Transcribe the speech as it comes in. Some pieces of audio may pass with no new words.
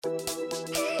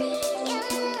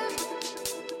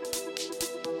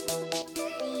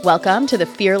Welcome to the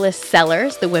Fearless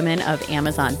Sellers, the Women of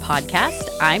Amazon podcast.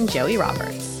 I'm Joey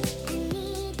Roberts.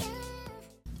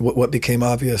 What became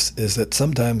obvious is that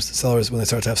sometimes sellers, when they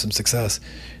start to have some success,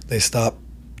 they stop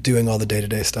doing all the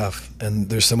day-to-day stuff, and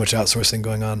there's so much outsourcing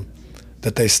going on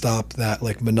that they stop that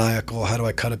like maniacal, how do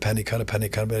I cut a penny, cut a penny,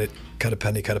 cut a penny, cut a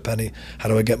penny, cut a penny, how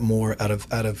do I get more out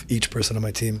of each person on my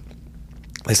team?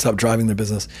 They stop driving their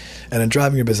business. And in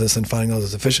driving your business and finding all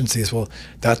those efficiencies, well,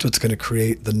 that's what's going to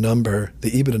create the number,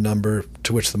 the EBITDA number,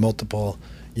 to which the multiple,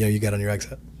 you get on your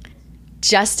exit.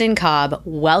 Justin Cobb,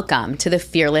 welcome to the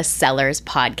Fearless Sellers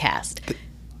podcast.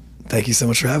 Thank you so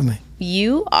much for having me.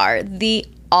 You are the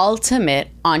ultimate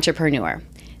entrepreneur,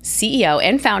 CEO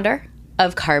and founder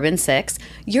of Carbon6.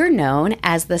 You're known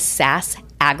as the SaaS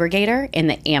aggregator in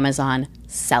the Amazon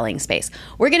selling space.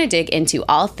 We're going to dig into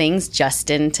all things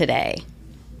Justin today.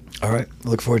 All right. I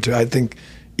look forward to it. I think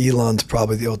Elon's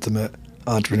probably the ultimate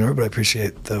entrepreneur, but I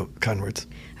appreciate the kind words.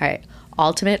 All right.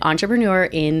 Ultimate entrepreneur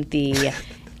in the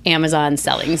Amazon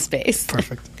selling space.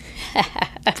 Perfect.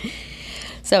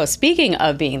 So speaking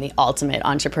of being the ultimate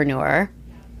entrepreneur,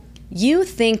 you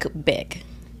think big.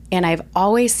 And I've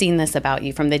always seen this about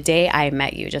you from the day I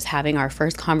met you, just having our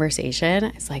first conversation.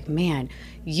 It's like, man,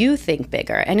 you think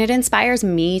bigger. And it inspires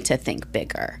me to think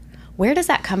bigger. Where does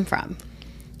that come from?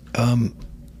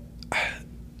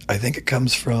 I think it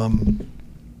comes from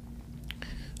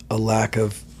a lack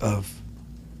of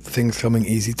things coming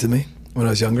easy to me when I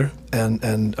was younger,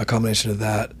 and a combination of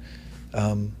that,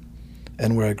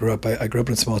 and where I grew up. I grew up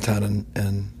in a small town,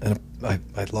 and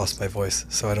I lost my voice,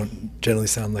 so I don't generally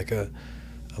sound like a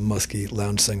musky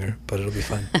lounge singer, but it'll be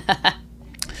fine. I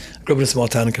grew up in a small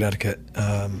town in Connecticut,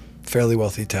 fairly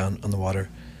wealthy town on the water.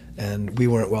 And we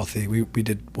weren't wealthy. We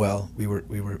did well. We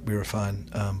were fine.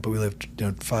 But we lived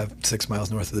 5-6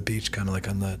 miles north of the beach, kind of like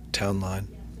on the town line,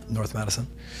 North Madison.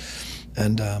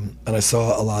 And I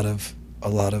saw a lot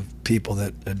of people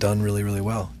that had done really, really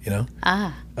well.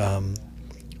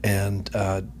 And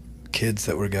kids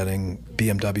that were getting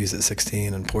BMWs at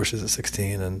 16 and Porsches at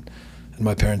 16, and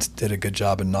my parents did a good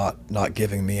job in not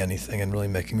giving me anything and really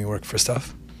making me work for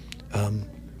stuff.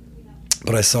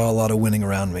 But I saw a lot of winning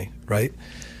around me, right?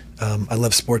 I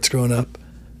loved sports growing up,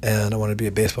 and I wanted to be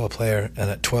a baseball player.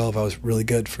 And at 12, I was really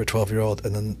good for a 12-year-old.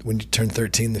 And then when you turn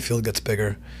 13, the field gets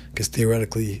bigger because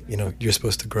theoretically, you're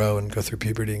supposed to grow and go through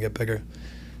puberty and get bigger.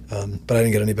 But I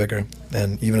didn't get any bigger.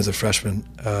 And even as a freshman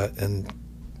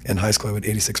in high school, I weighed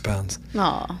 86 pounds.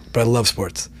 Aww. But I love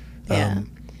sports. Yeah.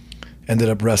 Ended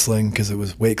up wrestling because it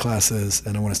was weight classes,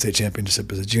 and I won a state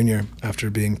championship as a junior after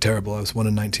being terrible. I was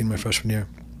 1-19 my freshman year.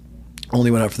 Only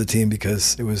went out for the team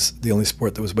because it was the only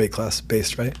sport that was weight class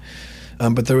based, right?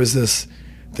 But there was this,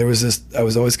 I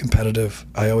was always competitive.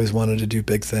 I always wanted to do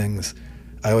big things.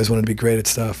 I always wanted to be great at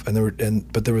stuff.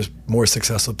 But there was more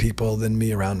successful people than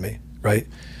me around me, right?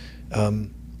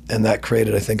 And that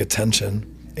created, I think, a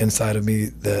tension inside of me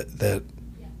that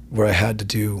where I had to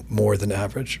do more than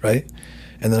average, right?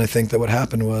 And then I think that what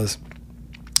happened was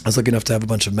I was lucky enough to have a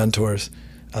bunch of mentors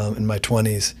in my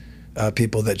 20s,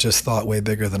 people that just thought way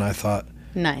bigger than I thought.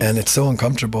 Nice. And it's so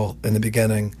uncomfortable in the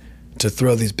beginning to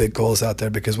throw these big goals out there,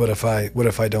 because what if I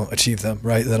don't achieve them,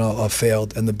 right? Then I'll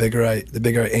failed. And the bigger I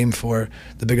aim for,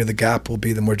 the bigger the gap will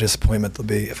be, the more disappointment there'll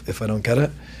be if I don't get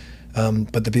it.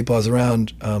 But the people I was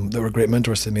around that were great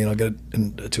mentors to me, and I'll get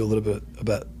into a little bit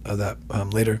about that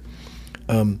later,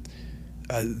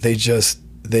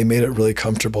 they made it really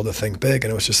comfortable to think big.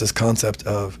 And it was just this concept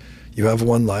of, you have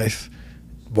one life,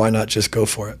 why not just go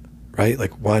for it? Right?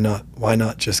 Like, why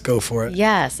not just go for it?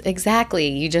 Yes, exactly.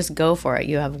 You just go for it.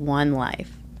 You have one life.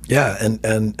 Yeah.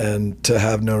 And to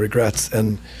have no regrets.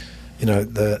 And,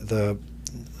 I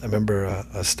remember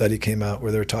a study came out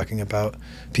where they were talking about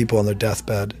people on their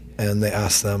deathbed, and they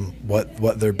asked them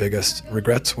what their biggest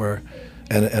regrets were.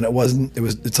 And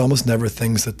it's almost never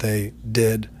things that they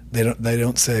did. They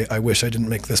don't say, I wish I didn't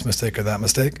make this mistake or that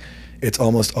mistake. It's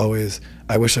almost always,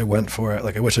 I wish I went for it.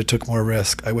 Like, I wish I took more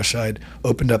risk. I wish I'd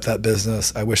opened up that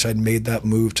business. I wish I'd made that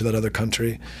move to that other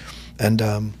country. And,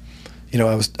 I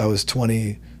was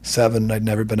 27. I'd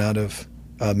never been out of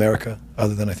America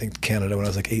other than, I think, Canada when I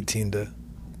was like 18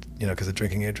 because the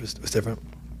drinking age was different.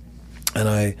 And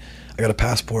I got a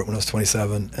passport when I was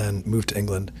 27 and moved to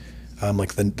England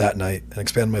that night, and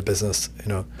expanded my business,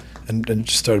 and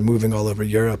just started moving all over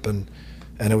Europe, and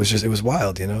it was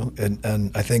wild,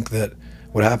 and I think that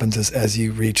what happens is, as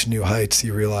you reach new heights,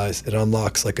 you realize it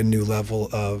unlocks like a new level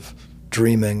of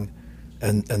dreaming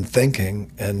and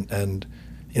thinking, and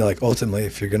ultimately,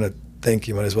 if you're gonna think,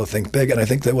 you might as well think big. And I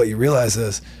think that what you realize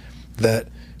is that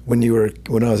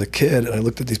when I was a kid and I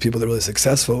looked at these people that were really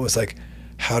successful, it was like,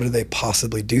 how do they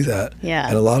possibly do that? Yeah.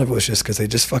 And a lot of it was just because they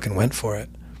just fucking went for it.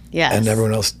 Yes. And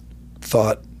everyone else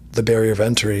thought the barrier of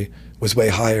entry was way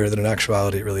higher than in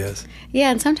actuality it really is.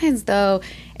 Yeah, and sometimes though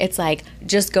it's like,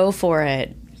 just go for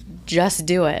it, just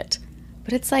do it.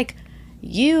 But it's like,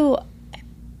 you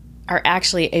are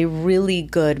actually a really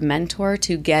good mentor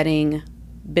to getting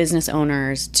business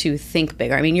owners to think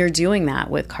bigger. I mean, you're doing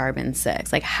that with Carbon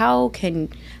 6. Like, how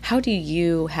do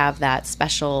you have that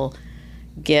special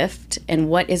gift, and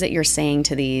what is it you're saying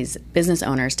to these business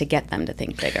owners to get them to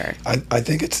think bigger? I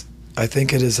think it's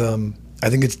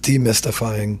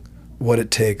demystifying what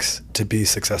it takes to be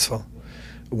successful.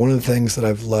 One of the things that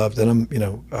I've loved, and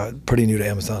I'm pretty new to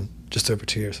Amazon, just over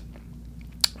 2 years,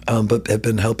 but have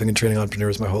been helping and training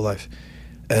entrepreneurs my whole life,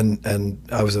 and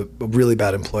I was a really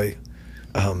bad employee,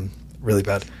 really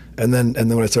bad. And then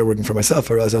when I started working for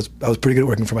myself, I realized I was pretty good at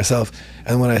working for myself.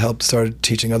 And when I started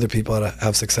teaching other people how to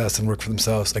have success and work for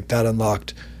themselves, like that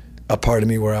unlocked a part of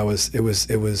me where it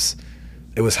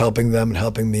was helping them and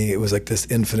helping me. It was like this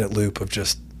infinite loop of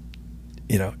just,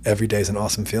 every day is an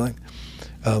awesome feeling.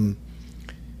 And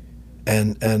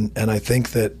I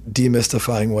think that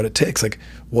demystifying what it takes, like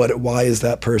why is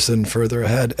that person further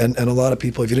ahead? And a lot of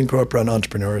people, if you didn't grow up around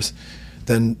entrepreneurs,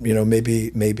 then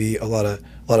maybe a lot of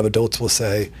adults will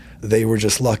say they were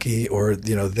just lucky, or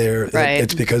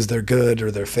it's because they're good,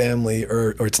 or their family,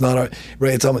 or it's not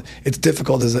right. It's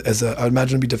difficult I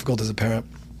imagine it'd be difficult as a parent.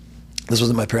 This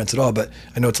wasn't my parents at all, but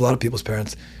I know it's a lot of people's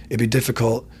parents. It'd be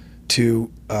difficult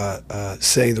to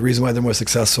say the reason why they're more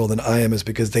successful than I am is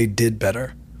because they did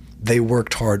better, they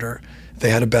worked harder,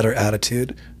 they had a better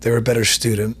attitude, they were a better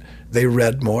student, they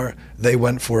read more, they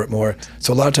went for it more.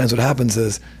 So a lot of times what happens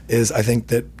is I think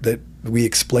that we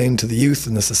explain to the youth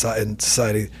in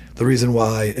society the reason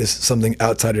why is something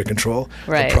outside your control.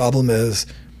 Right. The problem is,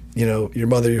 your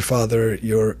mother, your father,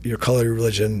 your color, your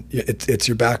religion, it's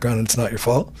your background, and it's not your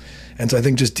fault. And so I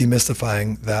think just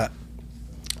demystifying that.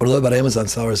 What I love about Amazon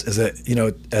sellers is that,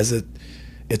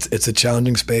 it's a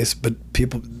challenging space, but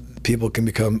people can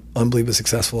become unbelievably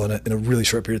successful in a really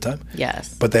short period of time.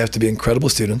 Yes. But they have to be incredible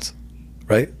students,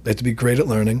 right? They have to be great at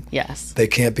learning. Yes. They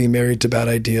can't be married to bad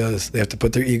ideas. They have to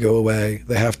put their ego away.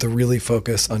 They have to really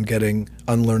focus on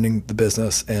unlearning the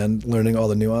business and learning all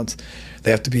the nuance.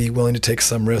 They have to be willing to take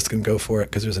some risk and go for it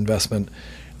because there's investment.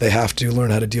 They have to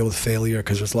learn how to deal with failure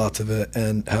because there's lots of it,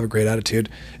 and have a great attitude.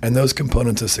 And those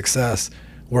components of success,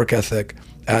 work ethic,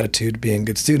 attitude, being a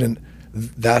good student,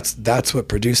 that's what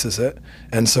produces it.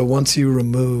 And so once you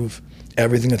remove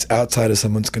everything that's outside of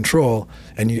someone's control,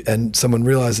 and someone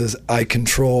realizes I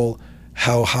control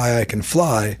how high I can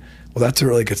fly, well, that's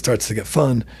where it starts to get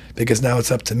fun, because now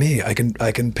it's up to me. I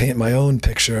can paint my own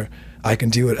picture. I can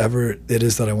do whatever it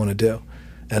is that I want to do.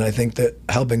 And I think that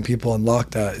helping people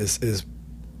unlock that is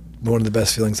one of the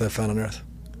best feelings I've found on earth.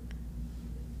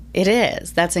 It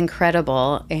is. That's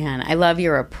incredible. And I love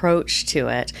your approach to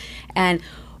it. And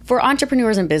for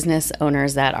entrepreneurs and business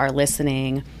owners that are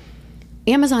listening,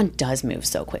 Amazon does move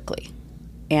so quickly.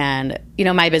 And,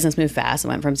 my business moved fast. It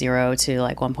went from 0 to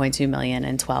like 1.2 million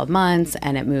in 12 months,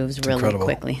 and it moves really incredible.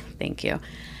 Quickly. Thank you.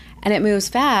 And it moves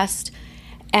fast,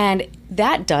 and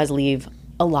that does leave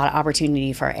a lot of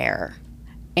opportunity for error.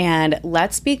 And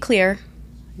let's be clear,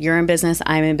 you're in business,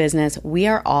 I'm in business, we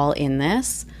are all in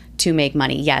this to make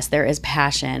money. Yes, there is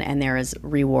passion and there is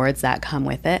rewards that come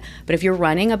with it. But if you're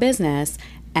running a business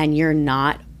and you're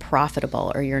not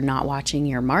profitable, or you're not watching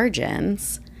your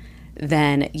margins,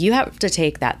 then you have to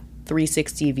take that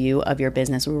 360 view of your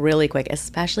business really quick,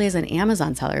 especially as an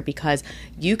Amazon seller, because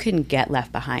you can get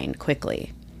left behind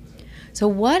quickly. So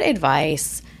what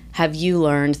advice have you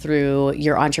learned through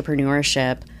your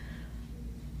entrepreneurship?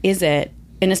 Is it,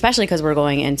 and especially because we're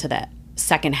going into the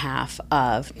second half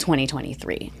of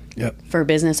 2023, yep, for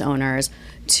business owners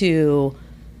to,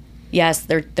 yes,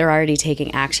 they're already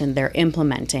taking action, they're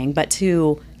implementing, but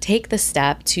to take the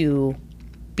step to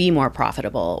be more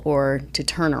profitable or to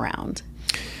turn around?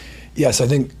 Yes, I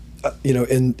think,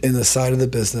 in the side of the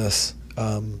business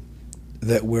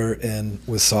that we're in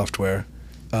with software,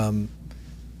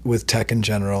 with tech in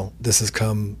general, this has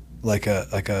come like a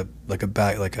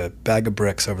bag of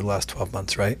bricks over the last 12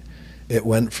 months, right? It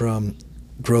went from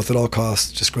growth at all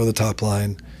costs, just grow the top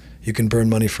line, you can burn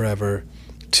money forever,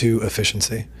 to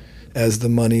efficiency. As the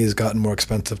money has gotten more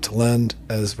expensive to lend,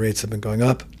 as rates have been going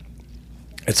up,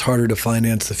 it's harder to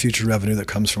finance the future revenue that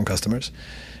comes from customers.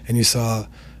 And you saw,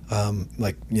 all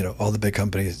the big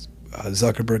companies,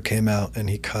 Zuckerberg came out and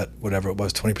he cut whatever it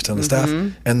was, 20% of the staff,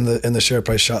 and the share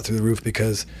price shot through the roof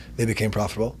because they became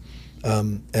profitable.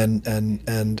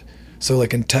 And So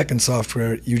like in tech and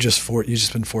software, you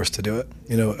just been forced to do it.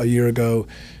 You know, a year ago,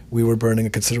 we were burning a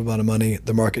considerable amount of money.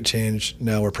 The market changed.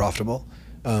 Now we're profitable.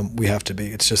 We have to be.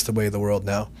 It's just the way of the world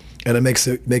now, and it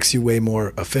makes you way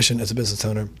more efficient as a business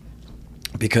owner,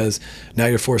 because now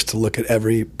you're forced to look at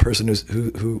every person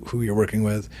who you're working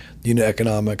with, unit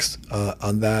economics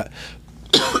on that.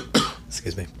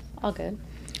 Excuse me. All good.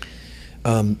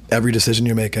 Every decision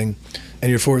you're making,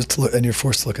 and you're forced to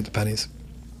look at the pennies.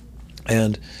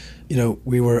 And you know,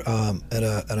 we were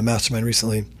at a mastermind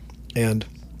recently, and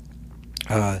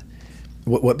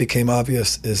what became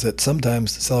obvious is that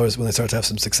sometimes sellers, when they start to have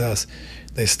some success,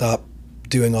 they stop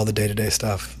doing all the day-to-day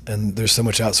stuff, and there's so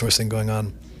much outsourcing going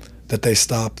on that they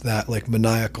stop that like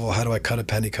maniacal, how do I cut a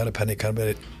penny, cut a penny, cut a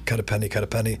penny, cut a penny, cut a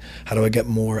penny, how do I get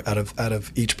more out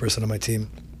of each person on my team?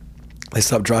 They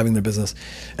stop driving their business.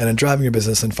 And in driving your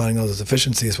business and finding all those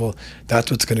efficiencies, well, that's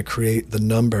what's going to create the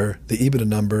number, the EBITDA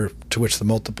number, to which the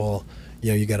multiple,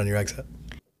 you know, you get on your exit.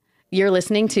 You're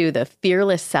listening to the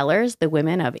Fearless Sellers, the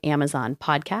Women of Amazon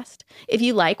podcast. If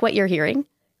you like what you're hearing,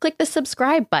 click the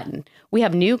subscribe button. We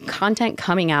have new content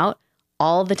coming out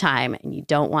all the time, and you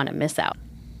don't want to miss out.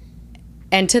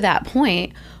 And to that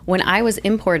point, when I was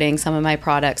importing, some of my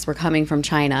products were coming from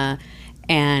China,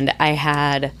 and I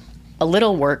had a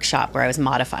little workshop where I was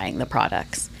modifying the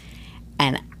products.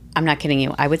 And I'm not kidding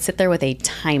you, I would sit there with a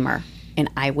timer, and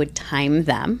I would time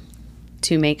them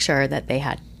to make sure that they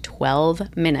had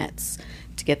 12 minutes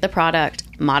to get the product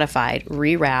modified,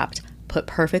 rewrapped, put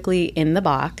perfectly in the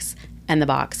box, and the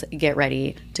box get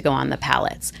ready to go on the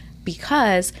pallets.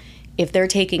 Because if they're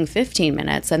taking 15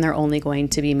 minutes, then they're only going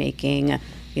to be making,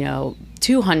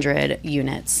 200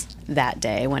 units that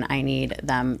day when I need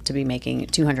them to be making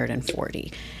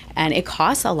 240. And it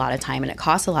costs a lot of time and it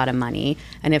costs a lot of money.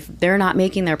 And if they're not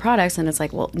making their products, then it's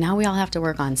like, well, now we all have to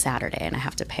work on Saturday and I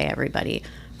have to pay everybody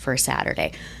for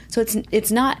Saturday. So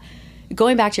it's not,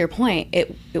 going back to your point,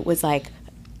 it was like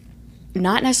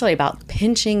not necessarily about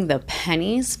pinching the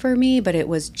pennies for me, but it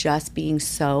was just being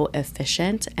so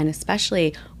efficient, and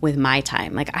especially with my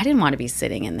time. Like, I didn't want to be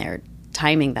sitting in there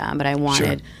timing them, but I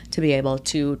wanted to be able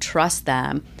to trust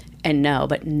them and know,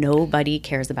 but nobody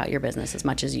cares about your business as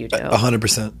much as you do.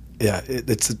 100%. Yeah.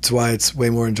 It's why it's way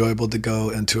more enjoyable to go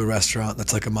into a restaurant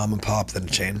that's like a mom and pop than a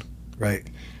chain, right?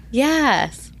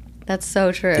 Yes. That's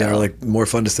so true. Yeah, or like more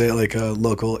fun to stay at like a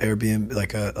local Airbnb,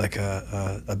 like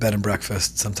a bed and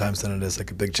breakfast sometimes than it is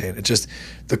like a big chain. It's just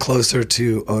the closer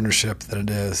to ownership than it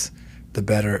is, the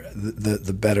better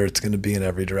the better it's going to be in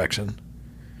every direction.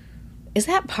 Is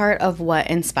that part of what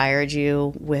inspired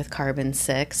you with Carbon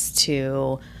 6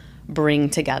 to bring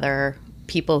together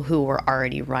people who were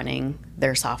already running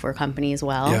their software companies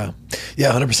well?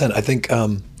 Yeah, 100%. I think.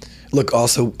 Look,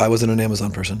 also, I wasn't an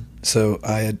Amazon person, so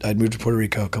I'd moved to Puerto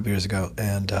Rico a couple years ago,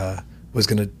 and was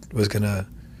gonna.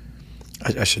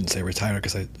 I shouldn't say retire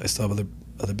because I still have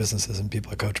other businesses and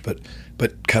people I coach, but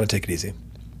kind of take it easy.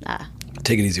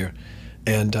 Take it easier,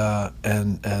 and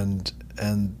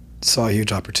saw a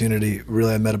huge opportunity.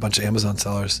 Really, I met a bunch of Amazon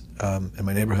sellers in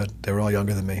my neighborhood. They were all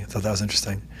younger than me. I thought that was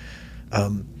interesting,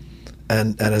 and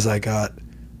as I got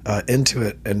into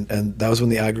it, and that was when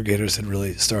the aggregators had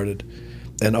really started.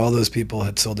 And all those people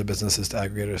had sold their businesses to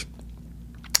aggregators,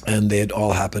 and they had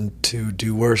all happened to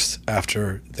do worse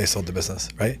after they sold the business,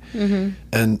 right? Mm-hmm.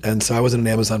 And so I wasn't an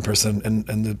Amazon person,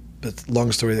 and the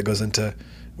long story that goes into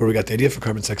where we got the idea for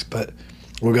Carbon 6, but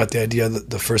we got the idea that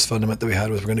the first fundament that we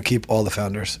had was we're going to keep all the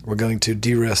founders. We're going to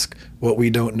de-risk what we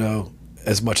don't know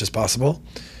as much as possible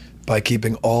by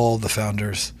keeping all the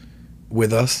founders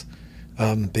with us,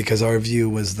 because our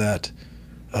view was that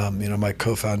my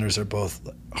co-founders are both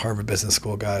Harvard Business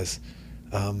School guys.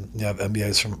 You have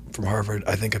MBAs from Harvard.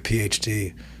 I think a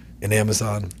PhD in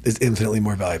Amazon is infinitely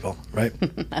more valuable, right?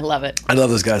 I love it. I love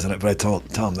those guys in it, but I tell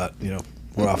them that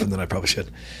more often than I probably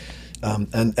should.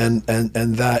 And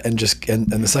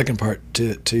the second part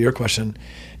to your question,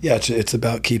 yeah, it's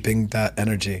about keeping that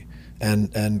energy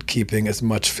and keeping as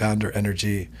much founder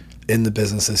energy in the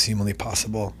business as humanly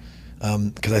possible,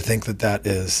 because I think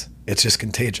it's just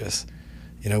contagious.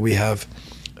 We have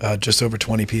just over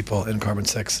 20 people in Carbon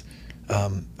 6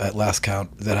 at last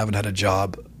count that haven't had a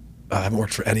job, haven't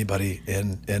worked for anybody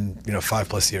in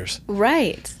 5+ years.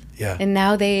 Right. Yeah. And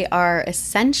now they are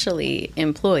essentially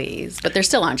employees, but they're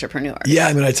still entrepreneurs. Yeah,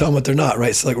 I tell them what they're not,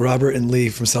 right? So like Robert and Lee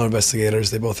from Seller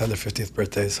Investigators, they both had their 50th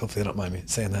birthdays. Hopefully they don't mind me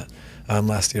saying that,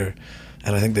 last year.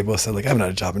 And I think they both said, like, I haven't had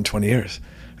a job in 20 years.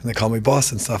 And they call me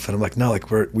boss and stuff. And I'm like, no,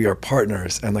 like we are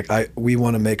partners. And like we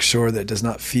want to make sure that it does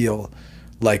not feel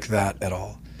like that at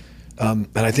all. And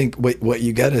I think what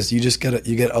you get is you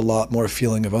get a lot more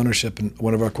feeling of ownership. And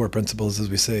one of our core principles is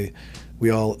we say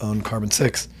we all own Carbon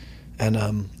 6.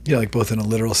 and like both in a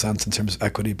literal sense in terms of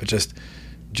equity, but just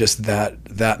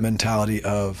that mentality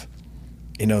of,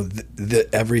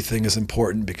 everything is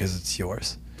important because it's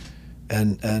yours,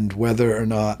 and whether or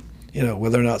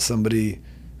not somebody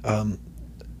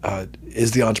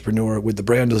is the entrepreneur with the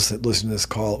brand listening to this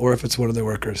call, or if it's one of their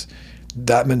workers,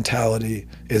 that mentality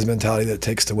is a mentality that it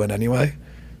takes to win anyway.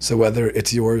 So whether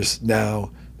it's yours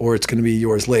now or it's going to be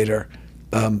yours later,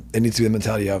 it needs to be the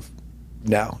mentality of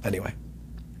now anyway.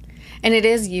 And it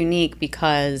is unique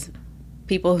because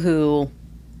people who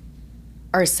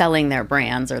are selling their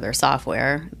brands or their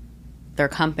software, their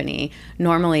company,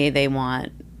 normally they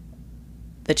want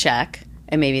the check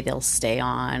and maybe they'll stay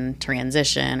on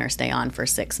transition or stay on for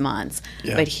 6 months.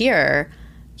 Yeah. But here,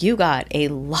 you got a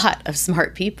lot of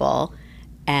smart people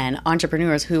and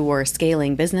entrepreneurs who were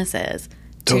scaling businesses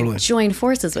to join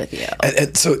forces with you.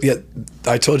 And so,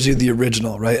 I told you the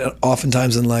original, right?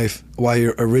 Oftentimes in life, why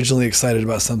you're originally excited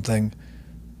about something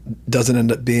doesn't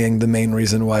end up being the main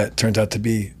reason why it turns out to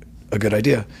be a good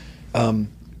idea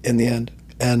in the end.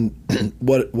 And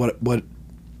what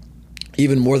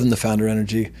even more than the founder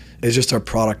energy is just our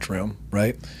product room,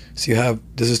 right? So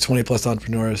this is 20 plus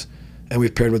entrepreneurs, and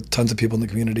we've paired with tons of people in the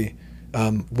community.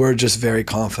 We're just very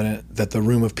confident that the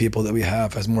room of people that we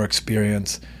have has more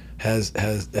experience, has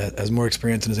more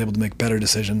experience, and is able to make better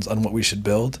decisions on what we should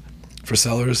build for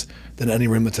sellers than any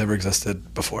room that's ever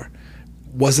existed before.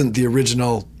 Wasn't the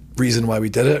original reason why we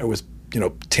did it. It was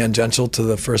tangential to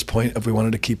the first point of we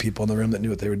wanted to keep people in the room that knew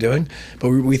what they were doing.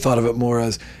 But we thought of it more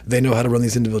as they know how to run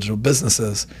these individual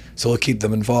businesses, so we'll keep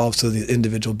them involved so the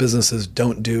individual businesses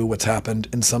don't do what's happened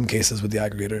in some cases with the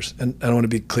aggregators. And I want to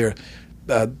be clear,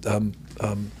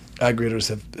 aggregators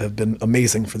have been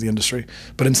amazing for the industry,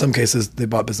 but in some cases they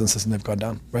bought businesses and they've gone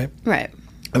down, right? Right.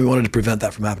 And we wanted to prevent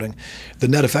that from happening. The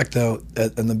net effect, though,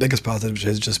 and the biggest positive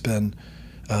has just been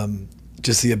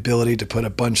just the ability to put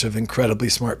a bunch of incredibly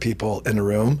smart people in a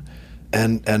room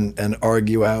and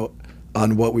argue out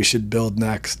on what we should build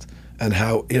next and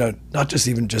how, not just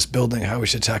even just building, how we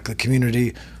should tackle the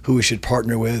community, who we should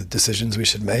partner with, decisions we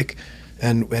should make.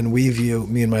 And we view,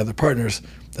 me and my other partners,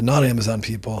 the non-Amazon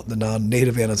people, the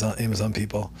non-native Amazon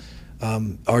people,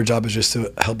 our job is just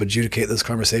to help adjudicate those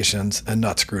conversations and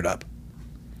not screw it up.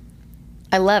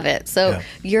 I love it. So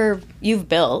you've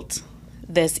built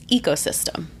this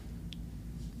ecosystem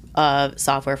of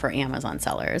software for Amazon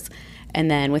sellers. And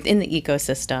then within the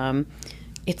ecosystem,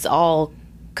 it's all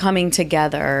coming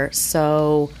together.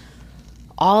 So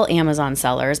all Amazon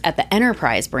sellers at the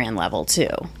enterprise brand level too.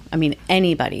 I mean,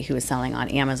 anybody who is selling on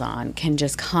Amazon can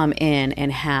just come in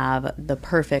and have the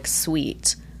perfect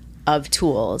suite of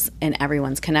tools and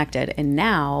everyone's connected. And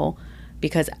now,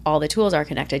 because all the tools are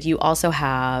connected, you also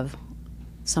have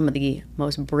some of the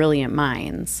most brilliant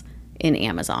minds in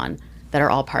Amazon that are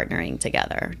all partnering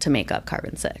together to make up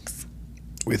Carbon 6.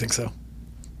 We think so.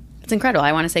 It's incredible.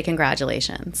 I want to say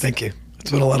congratulations. Thank you.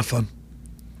 It's been a lot of fun.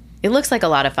 It looks like a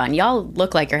lot of fun. Y'all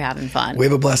look like you're having fun. We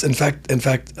have a blast. In fact,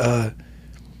 a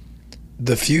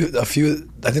few. I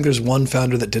think there's one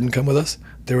founder that didn't come with us.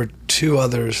 There were 2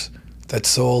 others that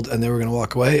sold and they were going to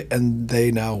walk away, and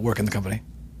they now work in the company.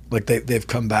 Like they've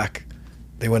come back.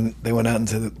 They went out and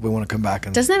said, we want to come back.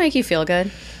 And doesn't that make you feel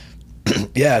good?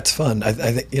 Yeah, it's fun. I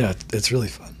think it's really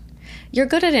fun. You're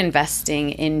good at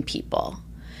investing in people,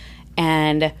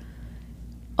 and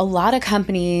a lot of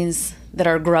companies that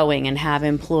are growing and have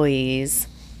employees,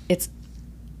 it's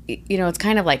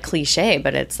kind of like cliche,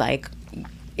 but it's like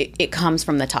it comes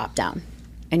from the top down,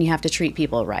 and you have to treat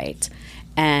people right.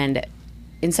 And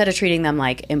instead of treating them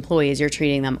like employees, you're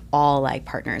treating them all like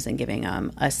partners and giving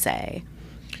them a say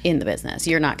in the business.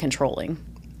 You're not controlling.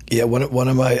 Yeah,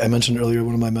 I mentioned earlier,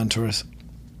 one of my mentors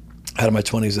out of my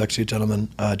 20s, actually a gentleman,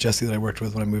 Jesse, that I worked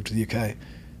with when I moved to the UK.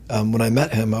 When I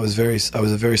met him, I was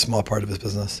a very small part of his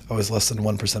business. I was less than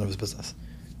 1% of his business,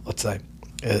 let's say,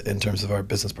 in terms of our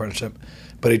business partnership.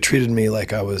 But he treated me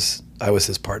like I was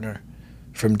his partner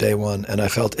from day one, and I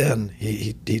felt in.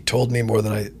 He told me more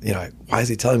than why is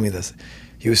he telling me this?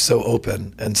 He was so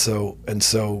open and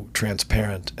so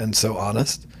transparent and so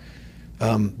honest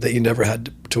that you never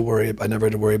had to worry. I never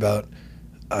had to worry about.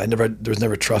 There was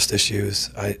never trust issues.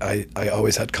 I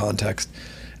always had context,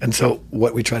 and so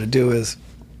what we try to do is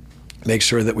make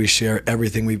sure that we share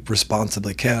everything we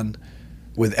responsibly can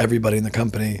with everybody in the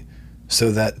company,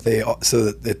 so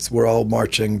that we're all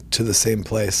marching to the same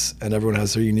place, and everyone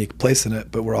has their unique place in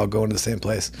it, but we're all going to the same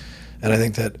place. And I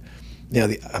think that,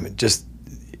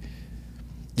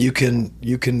 you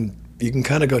can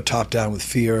kind of go top down with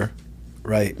fear,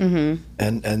 right? Mm-hmm.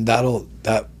 And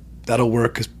that'll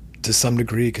work to some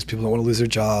degree because people don't want to lose their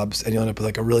jobs, and you'll end up with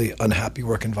like a really unhappy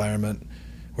work environment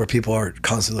where people are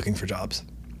constantly looking for jobs,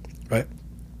 right?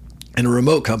 In a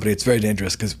remote company, it's very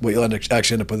dangerous because what you'll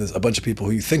actually end up with is a bunch of people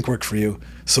who you think work for you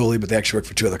solely, but they actually work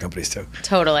for 2 other companies too.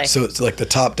 Totally. So it's like the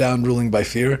top-down ruling by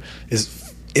fear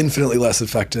is infinitely less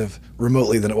effective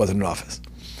remotely than it was in an office.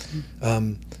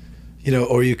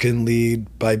 Or you can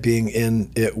lead by being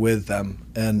in it with them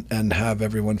and have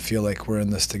everyone feel like we're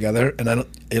in this together. And I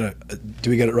don't,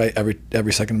 do we get it right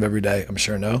every second of every day? I'm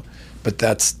sure no, but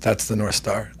that's the North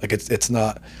Star. Like it's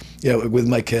not, with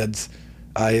my kids,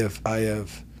 I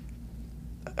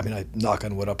knock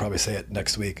on wood, I'll probably say it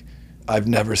next week. I've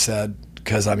never said,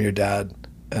 because I'm your dad,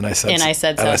 and I said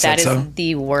so. That is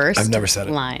the worst I've never said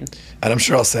it. line. And I'm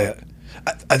sure I'll say it.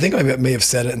 I think I may have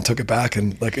said it and took it back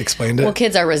and explained it. Well,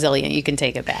 kids are resilient. You can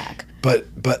take it back. But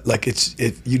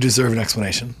you deserve an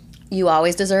explanation. You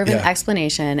always deserve an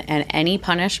explanation, and any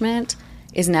punishment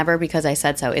is never because I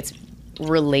said so. It's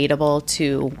relatable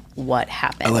to what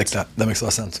happened. I like that. That makes a lot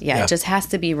of sense. Yeah, it just has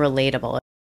to be relatable.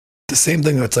 The same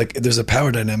thing, it's like there's a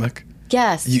power dynamic.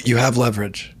 Yes. You have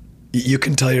leverage. You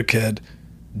can tell your kid,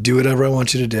 do whatever I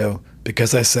want you to do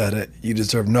because I said it. You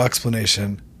deserve no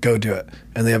explanation. Go do it.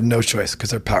 And they have no choice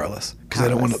because they're powerless. Because they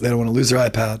don't want to lose their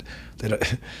iPad. They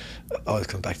don't. Always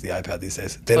comes back to the iPad these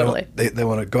days. They don't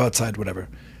want to go outside. Whatever.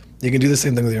 You can do the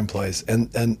same thing with your employees,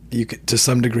 and you can, to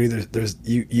some degree,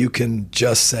 you can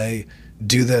just say,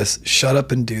 do this. Shut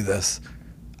up and do this.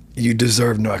 You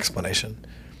deserve no explanation.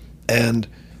 And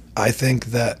I think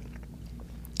that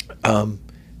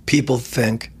people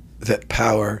think that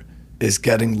power is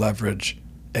getting leverage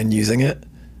and using it,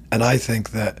 and I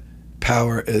think that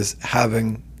power is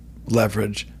having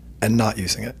leverage and not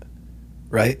using it,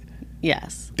 right?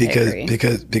 Yes, because I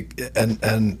agree.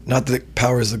 and not that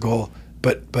power is the goal,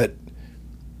 but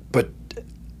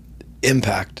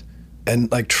impact and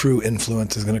true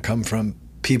influence is going to come from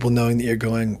people knowing that you're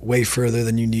going way further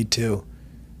than you need to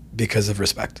because of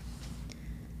respect.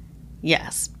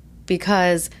 Yes,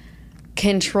 because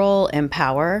control and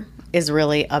power is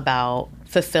really about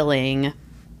fulfilling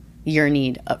your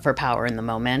need for power in the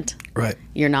moment. Right.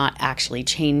 You're not actually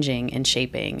changing and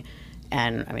shaping.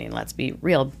 And let's be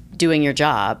real, doing your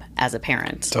job as a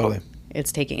parent. Totally.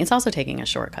 It's also taking a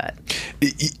shortcut.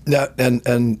 Now,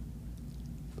 and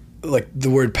the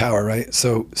word power, right?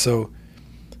 So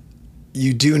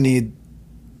you do need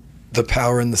the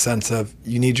power in the sense of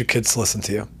you need your kids to listen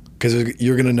to you because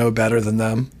you're going to know better than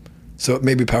them. So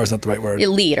maybe power is not the right word. A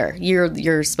leader.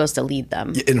 You're supposed to lead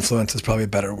them. Influence is probably a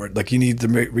better word. You need to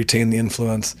retain the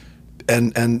influence,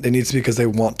 and it needs to be because they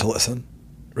want to listen,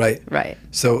 right? Right.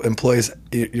 So employees,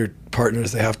 your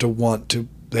partners, they have to want to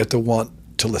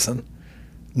listen,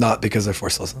 not because they're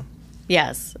forced to listen.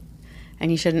 Yes,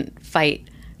 and you shouldn't fight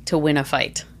to win a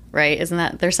fight, right? Isn't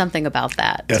that there's something about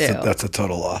that too? That's a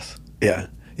total loss. Yeah.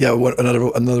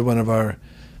 Another one of our.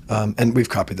 And we've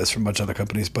copied this from a bunch of other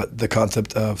companies, but the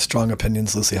concept of strong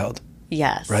opinions loosely held.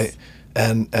 Yes. Right.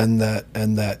 And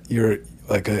that you're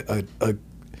like a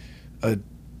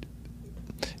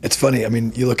it's funny.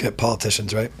 You look at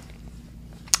politicians, right?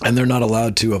 And they're not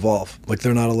allowed to evolve.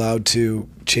 They're not allowed to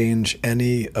change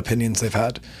any opinions they've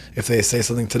had. If they say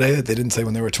something today that they didn't say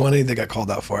when they were 20, they got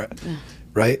called out for it.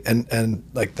 Right. And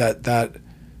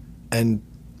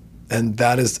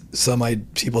that is some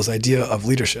people's idea of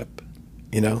leadership.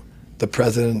 The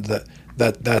president,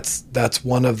 that's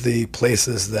one of the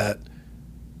places that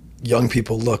young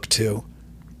people look to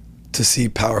see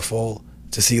powerful,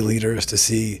 to see leaders, to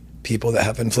see people that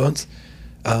have influence.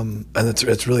 And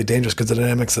it's really dangerous because the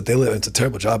dynamics that they live in, it's a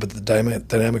terrible job, but the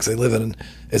dynamics they live in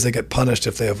is they get punished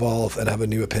if they evolve and have a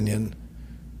new opinion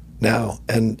now.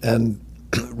 And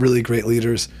really great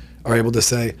leaders are able to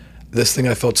say, this thing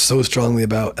I felt so strongly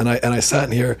about, and I sat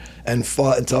in here and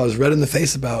fought until I was red in the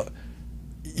face about,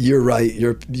 you're right.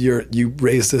 You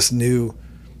raised this new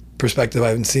perspective I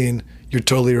haven't seen. You're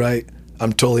totally right.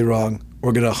 I'm totally wrong.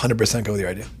 We're going to 100% go with your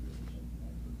idea.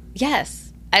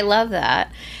 Yes. I love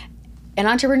that. And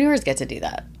entrepreneurs get to do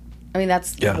that.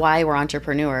 That's why we're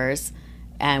entrepreneurs.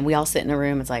 And we all sit in a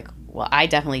room. It's like, well, I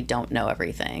definitely don't know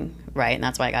everything. Right. And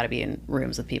that's why I got to be in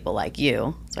rooms with people like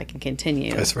you so I can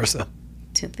continue. Vice versa.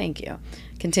 Thank you.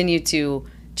 Continue to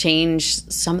change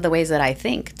some of the ways that I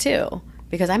think too.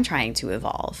 Because I'm trying to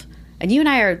evolve. And you and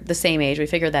I are the same age. We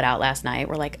figured that out last night.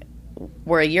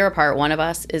 We're a year apart. One of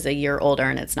us is a year older,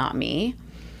 and it's not me.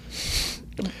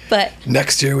 But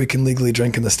next year we can legally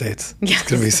drink in the States. Yes. It's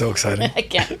going to be so exciting. I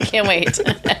can't wait.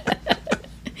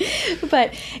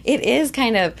 But it is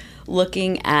kind of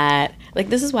looking at,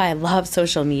 this is why I love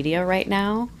social media right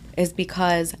now, is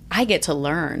because I get to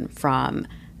learn from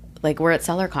we're at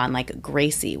SellerCon,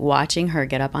 Gracie, watching her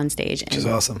get up on stage and She's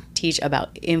awesome. teach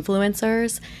about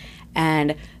influencers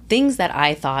And things that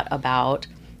I thought about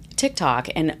TikTok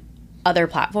and other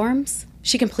platforms,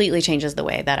 she completely changes the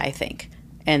way that I think.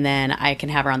 And then I can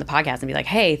have her on the podcast and be like,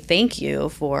 hey, thank you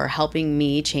for helping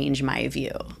me change my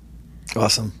view.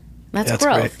 Awesome. That's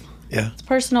growth. Great. Yeah. It's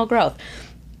personal growth.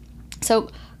 So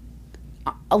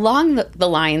along the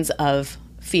lines of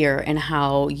fear and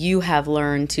how you have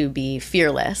learned to be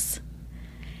fearless,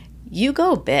 you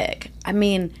go big. I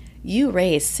mean, you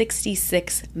raised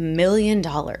 $66 million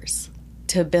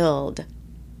to build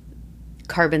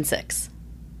Carbon 6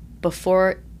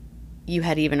 before you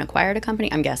had even acquired a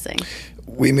company, I'm guessing.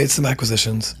 We made some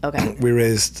acquisitions. Okay. We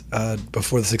raised,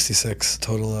 before the 66,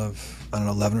 total of,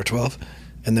 11 or 12.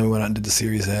 And then we went out and did the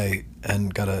Series A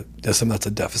and got that's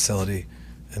a debt facility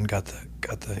and got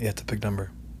the big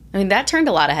number. I mean, that turned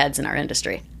a lot of heads in our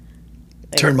industry.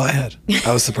 Turned my head.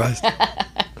 I was surprised.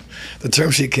 The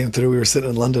term sheet came through. We were sitting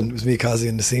in London. It was me, Kazi,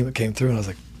 and Nassim. It came through, and I was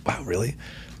like, wow, really?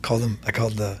 I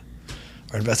called our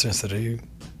investor and said,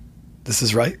 this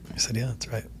is right? He said, yeah, it's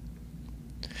right.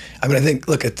 I mean, I think,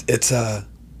 look, it's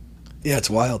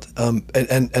wild.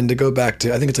 And to go back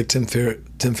to, I think it's like Tim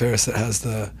Ferriss that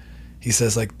has he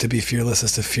says, like, to be fearless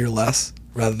is to fear less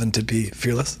rather than to be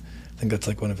fearless. I think that's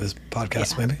like one of his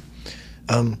podcasts, maybe.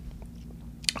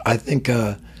 I think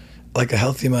like a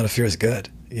healthy amount of fear is good,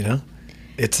 you know?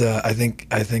 It's I think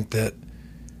that's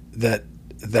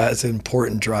an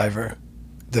important driver.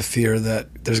 The fear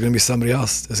that there's going to be somebody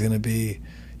else. You're going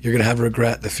to have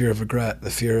regret, the fear of regret, the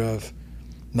fear of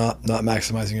not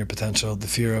maximizing your potential, the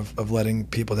fear of letting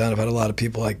people down. I've had a lot of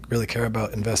people I really care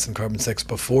about invest in Carbon 6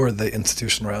 before the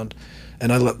institutional round,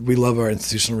 and we love our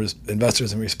institutional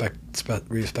investors and respect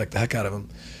the heck out of them.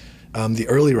 The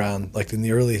early round, like in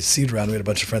the early seed round, we had a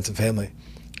bunch of friends and family,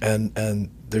 and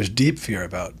there's deep fear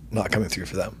about not coming through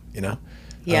for them, you know.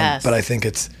 Yes. But I think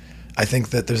that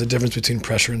there's a difference between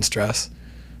pressure and stress,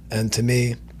 and to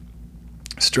me,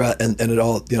 stress and it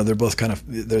all, you know, they're both kind of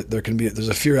there's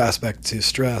a fear aspect to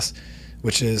stress,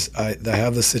 which is I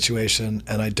have this situation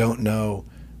and I don't know,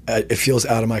 it feels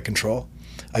out of my control.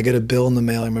 I get a bill in the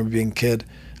mail. I remember being a kid.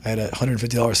 I had a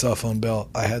 $150 cell phone bill.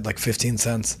 I had like 15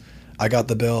 cents. I got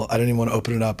the bill. I didn't even want to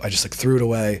open it up. I just like threw it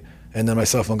away, and then my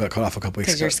cell phone got cut off a couple weeks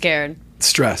ago. Because you're scared.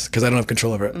 Stress, because I don't have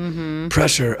control over it. Mm-hmm.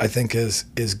 Pressure, I think, is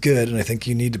good, and I think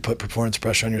you need to put performance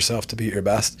pressure on yourself to be at your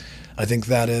best. I think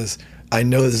that is. I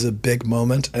know this is a big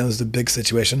moment. I know this is a big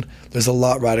situation. There's a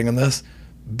lot riding on this,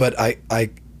 but I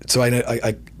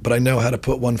know how to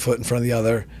put one foot in front of the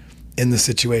other in the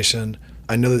situation.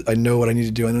 I know what I need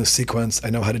to do. I know the sequence. I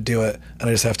know how to do it, and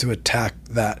I just have to attack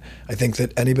that. I think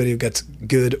that anybody who gets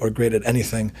good or great at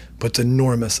anything puts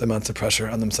enormous amounts of pressure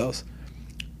on themselves,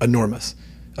 enormous,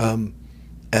 and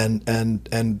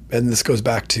this goes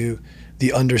back to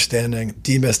the understanding,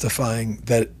 demystifying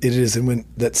that it is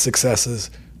that success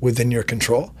is within your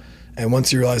control. And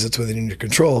once you realize it's within your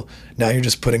control, now you're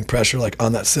just putting pressure like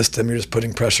on that system. You're just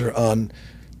putting pressure on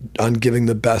giving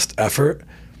the best effort.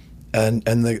 And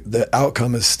the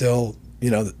outcome is still, you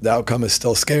know, the outcome is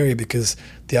still scary because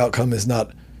the outcome is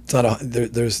not,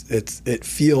 it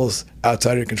feels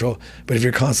outside of your control. But if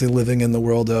you're constantly living in the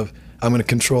world of, I'm going to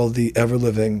control the ever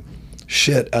living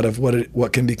shit out of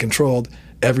what can be controlled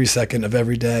every second of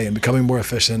every day and becoming more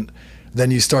efficient, then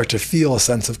you start to feel a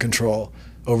sense of control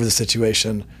over the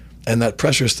situation, and that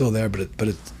pressure is still there, but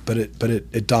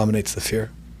it dominates the fear.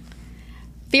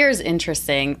 Fear is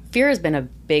interesting. Fear has been a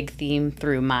big theme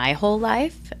through my whole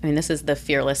life. I mean, this is the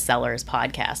Fearless Sellers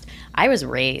podcast. I was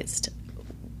raised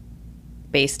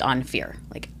based on fear.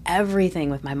 Like everything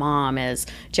with my mom is,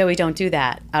 Joey, don't do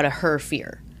that, out of her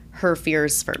fear. Her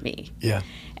fears for me. Yeah.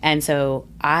 And so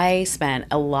I spent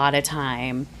a lot of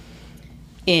time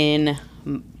in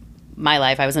my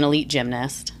life. I was an elite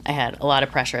gymnast. I had a lot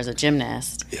of pressure as a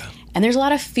gymnast. Yeah. And there's a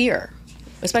lot of fear,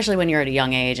 especially when you're at a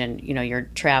young age and, you know, you're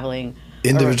traveling.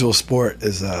 Individual sport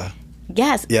is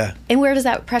yes. Yeah. And where does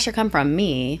that pressure come from?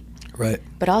 Me. Right.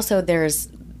 But also there's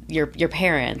your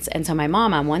parents. And so my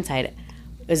mom on one side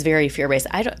is very fear-based.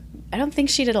 I don't think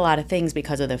she did a lot of things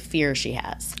because of the fear she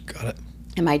has. Got it.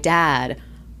 And my dad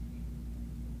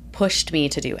pushed me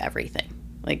to do everything.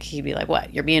 Like, he'd be like,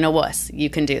 what? You're being a wuss. You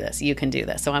can do this. You can do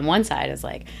this. So on one side is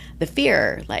like the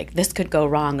fear, like this could go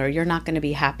wrong or you're not going to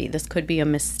be happy. This could be a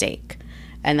mistake.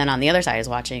 And then on the other side is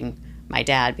watching my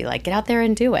dad be like, get out there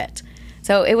and do it.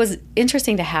 So it was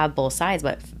interesting to have both sides,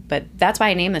 but that's why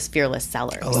I named this Fearless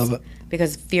Sellers. I love it.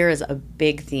 Because fear is a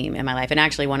big theme in my life. And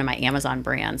actually one of my Amazon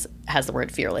brands has the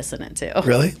word fearless in it too.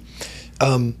 Really?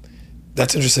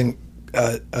 That's interesting.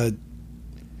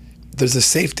 There's a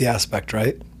safety aspect,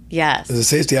 right? Yes. There's a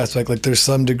safety aspect. Like there's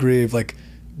some degree of like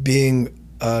being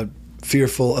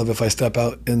fearful of if I step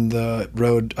out in the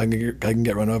road, I can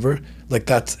get run over. Like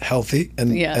that's healthy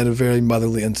and a very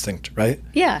motherly instinct, right?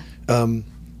 Yeah.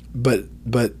 But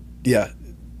yeah,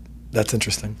 that's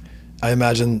interesting. I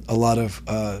imagine a lot of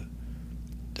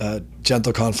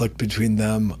gentle conflict between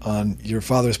them on your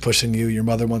father's pushing you, your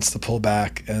mother wants to pull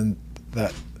back, and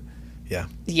that, yeah.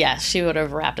 Yeah, she would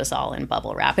have wrapped us all in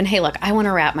bubble wrap. And hey, look, I want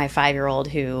to wrap my 5-year-old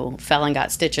who fell and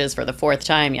got stitches for the 4th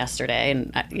time yesterday.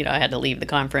 And, I had to leave the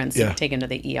conference and take him to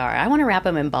the ER. I want to wrap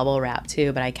him in bubble wrap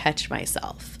too, but I catch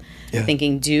myself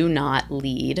thinking, do not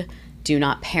lead, do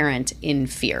not parent in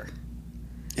fear.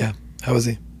 Yeah. How is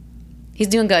he? He's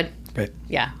doing good. Great.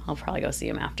 Yeah, I'll probably go see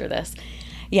him after this.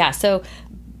 Yeah, so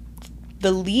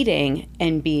the leading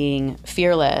and being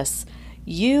fearless,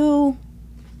 you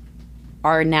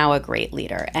are now a great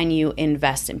leader and you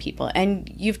invest in people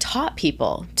and you've taught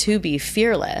people to be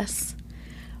fearless,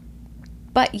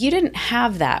 but you didn't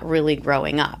have that really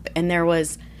growing up. And there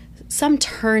was some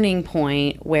turning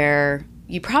point where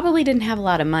you probably didn't have a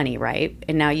lot of money, right?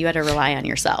 And now you had to rely on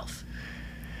yourself.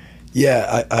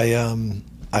 Yeah,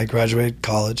 I graduated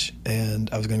college and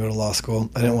I was going to go to law school.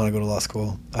 I didn't want to go to law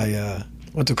school. I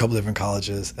went to a couple different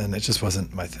colleges and it just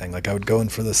wasn't my thing. Like I would go in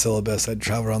for the syllabus, I'd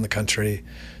travel around the country.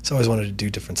 So I always wanted to do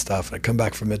different stuff. And I'd come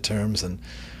back for midterms and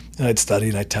I'd study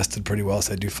and I tested pretty well,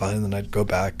 so I'd do fine. And then I'd go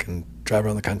back and drive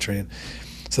around the country. And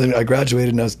so then I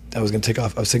graduated and I was going to take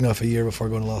off. I was taking off a year before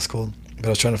going to law school, but I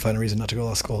was trying to find a reason not to go to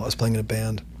law school. I was playing in a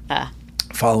band,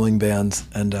 following bands,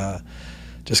 and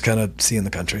just kind of seeing the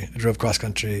country. I drove cross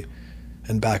country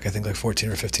and back, I think like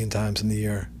 14 or 15 times in the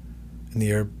year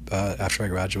after I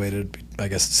graduated, I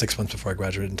guess 6 months before I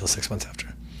graduated until 6 months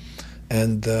after.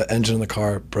 And the engine in the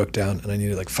car broke down and I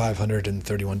needed like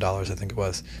 $531, I think it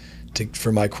was,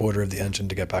 for my quarter of the engine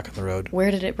to get back on the road.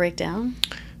 Where did it break down?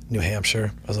 New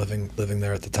Hampshire. I was living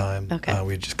there at the time. Okay.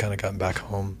 We had just kind of gotten back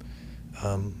home.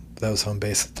 That was home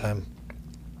base at the time.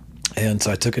 And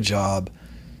so I took a job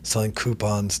selling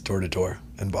coupons door to door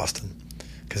in Boston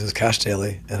because it was cash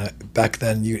daily. And back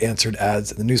then you answered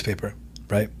ads in the newspaper,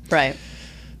 right? Right.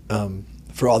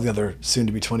 For all the other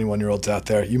soon-to-be 21-year-olds out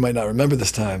there, you might not remember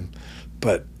this time,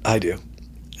 but I do,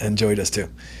 and Joey does too.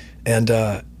 And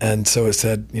so it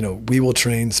said, we will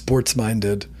train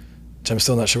sports-minded, which I'm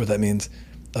still not sure what that means,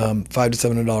 $500 to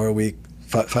 $700 a week,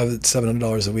 $500 to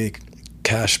 $700 a week,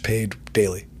 cash paid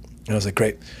daily. And I was like,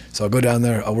 great. So I'll go down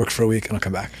there, I'll work for a week, and I'll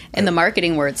come back. And the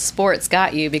marketing word sports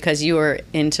got you because you were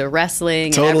into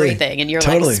wrestling and everything. And you're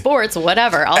like, sports,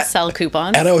 whatever, I'll sell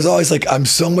coupons. And I was always like, I'm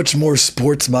so much more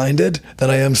sports-minded than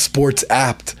I am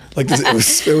sports-apt. Like, it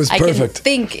was perfect. I can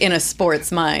think in a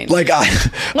sports mind. Like, I'm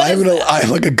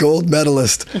like a gold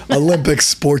medalist, Olympic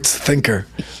sports thinker,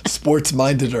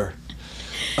 sports-mindeder.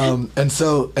 And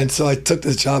so I took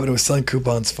this job and I was selling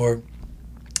coupons for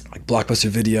like Blockbuster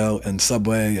Video and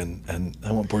Subway and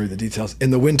I won't bore you with the details,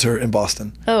 in the winter in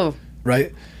Boston. Oh.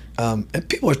 Right? And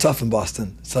people are tough in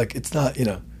Boston. It's like, it's not,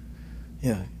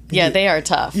 Yeah, they are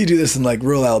tough. You do this in like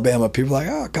rural Alabama, people are like,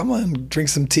 oh, come on, drink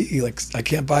some tea. Like, I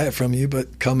can't buy it from you,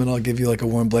 but come and I'll give you like a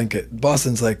warm blanket.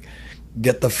 Boston's like,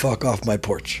 get the fuck off my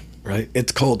porch, right?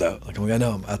 It's cold out. Like, I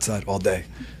know, I'm outside all day.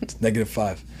 It's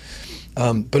 -5.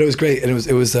 But it was great. And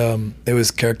it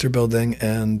was character building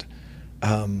and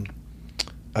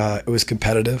it was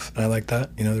competitive, and I like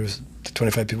that. There was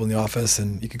 25 people in the office,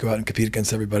 and you could go out and compete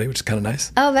against everybody, which is kind of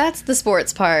nice. Oh, that's the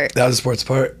sports part. That was the sports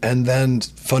part. And then,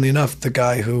 funny enough, the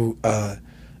guy who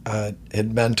had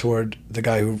mentored the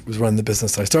guy who was running the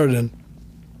business that I started in,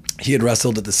 he had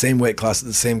wrestled at the same weight class at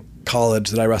the same college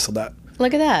that I wrestled at.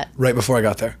 Look at that. Right before I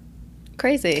got there.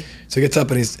 Crazy. So he gets up,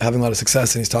 and he's having a lot of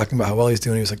success, and he's talking about how well he's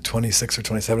doing. He was like 26 or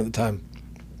 27 at the time.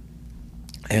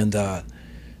 And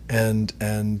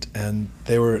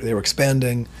they were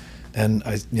expanding, and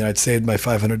I'd saved my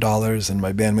 $500, and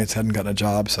my bandmates hadn't gotten a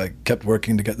job, so I kept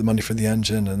working to get the money for the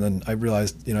engine, and then I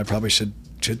realized I probably should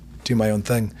do my own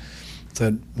thing.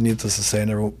 So needless to say, I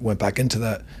never went back into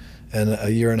that. And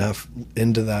a year and a half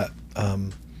into that,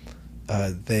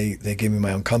 they gave me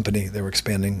my own company. They were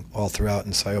expanding all throughout,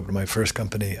 and so I opened my first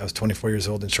company. I was 24 years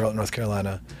old in Charlotte, North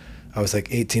Carolina. I was like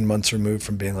 18 months removed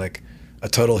from being like a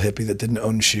total hippie that didn't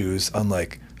own shoes on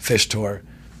like Fish Tour,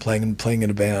 playing in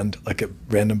a band like at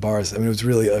random bars. I mean, it was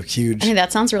really a huge. I mean,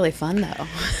 that sounds really fun though.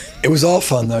 It was all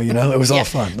fun though, It was all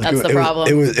fun. Like, that's the problem.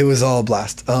 It was all a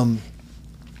blast.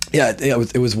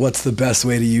 It was what's the best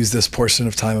way to use this portion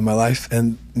of time in my life,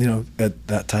 and at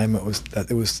that time it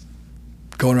was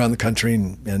going around the country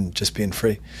and just being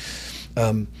free.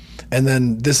 And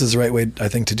then this is the right way, I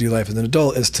think, to do life as an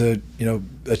adult, is to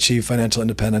achieve financial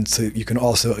independence so you can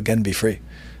also again be free.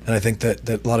 And I think that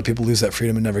a lot of people lose that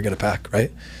freedom and never get it back,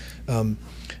 right?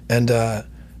 And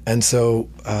And so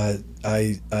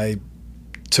I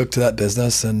took to that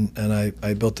business, and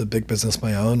I built a big business of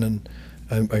my own, and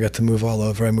I got to move all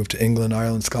over. I moved to England,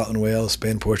 Ireland, Scotland, Wales,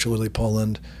 Spain, Portugal, Italy,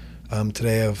 Poland.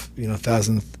 Today I have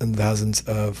thousands and thousands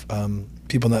of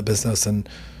people in that business, and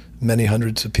many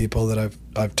hundreds of people that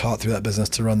I've taught through that business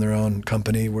to run their own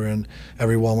company. We're in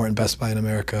every Walmart and Best Buy in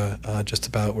America, just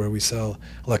about, where we sell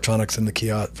electronics in the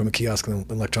kiosk, from a kiosk in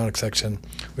the electronics section.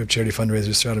 We have charity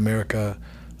fundraisers throughout America.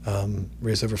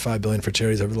 Raised over $5 billion for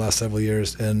charities over the last several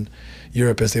years. In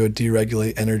Europe, as they would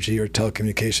deregulate energy or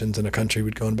telecommunications in a country,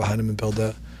 we'd go in behind them and build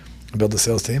a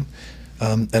sales team.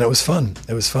 And it was fun.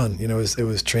 It was fun. It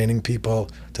was training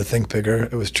people to think bigger.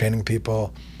 It was training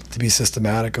people to be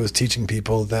systematic. It was teaching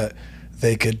people that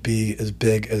they could be as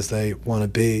big as they want to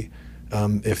be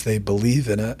if they believe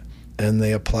in it and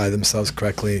they apply themselves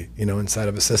correctly, inside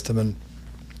of a system. And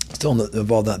still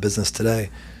involved in that business today.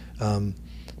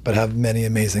 But have many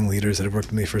amazing leaders that have worked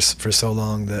with me for so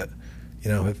long that,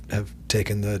 have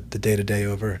taken the day-to-day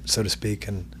over, so to speak,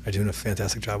 and are doing a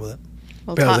fantastic job with it.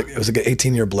 Well, it was a good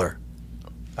 18-year blur.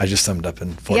 I just summed up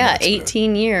in 4 minutes. Yeah,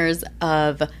 18 years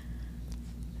of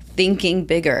thinking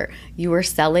bigger. You were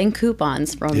selling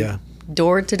coupons from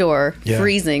door to door,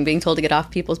 freezing, being told to get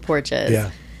off people's porches. Yeah.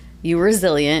 You were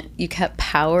resilient. You kept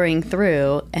powering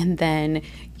through, and then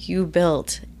you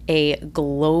built a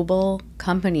global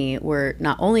company where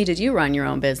not only did you run your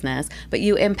own business, but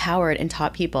you empowered and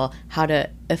taught people how to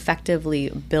effectively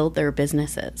build their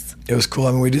businesses. It was cool.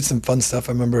 I mean, we did some fun stuff.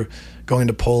 I remember going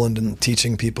to Poland and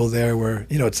teaching people there where,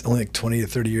 it's only like 20 to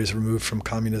 30 years removed from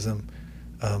communism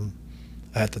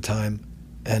at the time.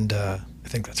 And I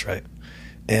think that's right.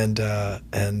 And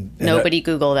nobody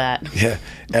Google that. Yeah.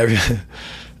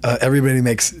 Everybody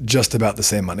makes just about the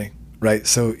same money. Right,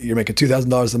 so you're making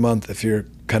 $2,000 a month if you're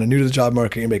kind of new to the job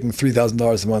market. You're making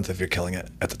 $3,000 a month if you're killing it.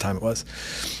 At the time, it was.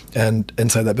 And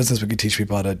inside that business, we could teach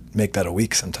people how to make that a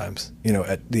week sometimes.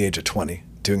 At the age of 20,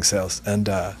 doing sales. And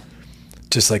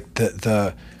just like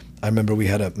I remember we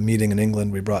had a meeting in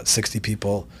England. We brought 60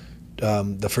 people,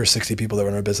 the first 60 people that were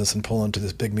in our business in Poland, to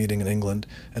this big meeting in England.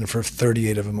 And for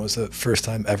 38 of them, it was the first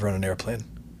time ever on an airplane.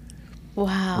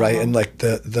 Wow. Right, and like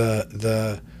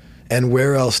and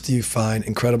where else do you find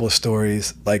incredible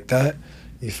stories like that?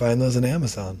 You find those in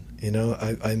Amazon.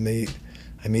 I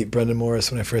meet Brendan Morris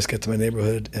when I first get to my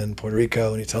neighborhood in Puerto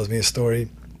Rico, and he tells me a story.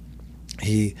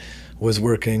 He was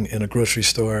working in a grocery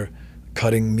store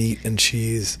cutting meat and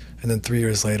cheese, and then 3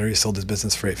 years later he sold his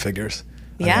business for 8 figures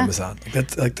on Amazon.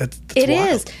 That's it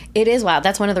wild. It is wild.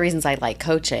 That's one of the reasons I like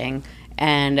coaching.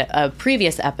 And a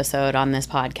previous episode on this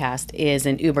podcast is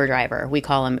an Uber driver. We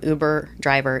call him Uber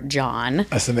driver John.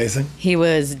 That's amazing. He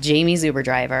was Jamie's Uber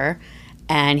driver,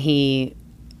 and he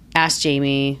asked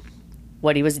Jamie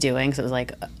what he was doing. So it was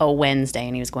like a Wednesday,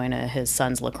 and he was going to his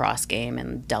son's lacrosse game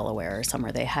in Delaware or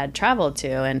somewhere they had traveled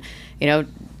to. And,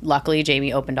 luckily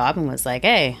Jamie opened up and was like,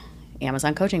 hey,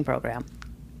 Amazon coaching program.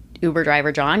 Uber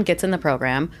driver John gets in the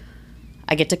program.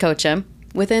 I get to coach him.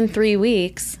 Within 3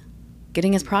 weeks,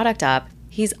 getting his product up,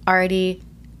 he's already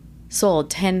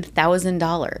sold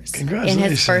 $10,000 in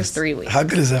his first 3 weeks. How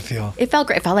good does that feel? It felt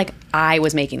great. It felt like I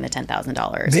was making the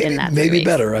 $10,000 in that 3 Maybe weeks.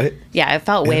 better, right? Yeah, it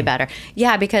felt way better.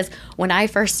 Yeah, because when I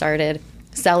first started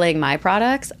selling my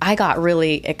products, I got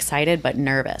really excited but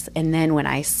nervous. And then when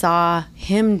I saw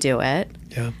him do it,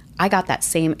 I got that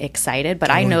same excited, but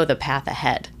I know the path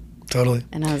ahead. Totally.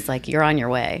 And I was like, you're on your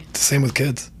way. It's the same with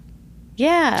kids.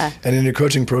 Yeah. And in your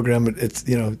coaching program, it's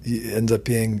it ends up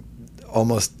being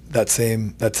almost that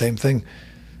same thing.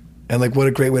 And like, what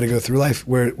a great way to go through life,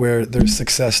 where there's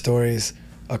success stories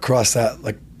across that,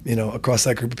 across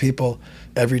that group of people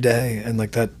every day, and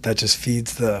like that just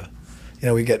feeds the,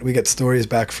 we get stories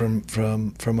back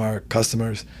from our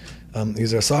customers who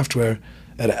use our software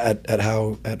at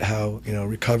how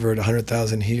recovered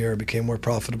 100,000 here, became more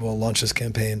profitable, launched this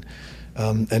campaign.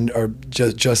 And are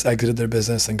just exited their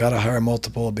business and got a higher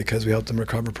multiple because we helped them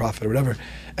recover profit or whatever.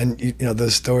 And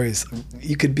those stories,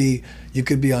 you could be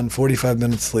on 45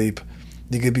 minutes sleep,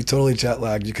 you could be totally jet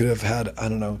lagged, you could have had, I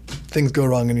don't know, things go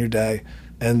wrong in your day,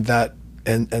 and that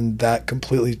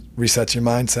completely resets your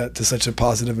mindset to such a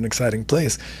positive and exciting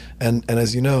place. And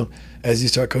as as you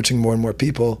start coaching more and more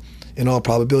people, in all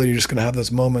probability you're just going to have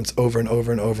those moments over and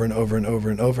over and over and over and over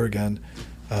and over again.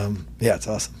 It's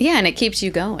awesome. Yeah, and it keeps you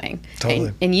going.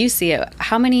 Totally. And you see it.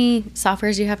 How many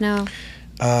softwares do you have now?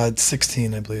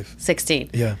 16, I believe.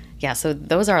 16. Yeah. Yeah, so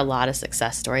those are a lot of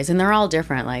success stories, and they're all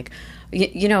different. Like,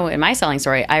 in my selling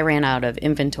story, I ran out of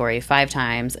inventory 5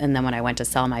 times, and then when I went to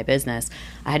sell my business,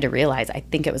 I had to realize, I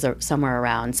think it was somewhere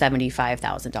around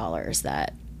 $75,000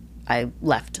 that I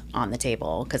left on the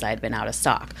table because I had been out of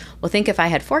stock. Well, think if I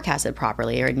had forecasted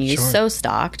properly and used Sure. So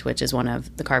Stocked, which is one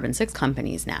of the Carbon 6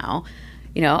 companies now,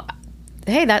 you know,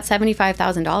 hey, that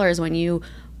 $75,000, when you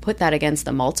put that against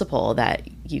the multiple that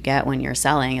you get when you're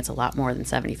selling, it's a lot more than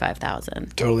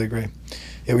 $75,000. Totally agree.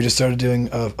 Yeah, we just started doing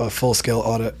a full-scale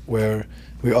audit where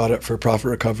we audit for profit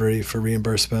recovery, for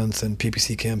reimbursements and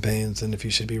PPC campaigns, and if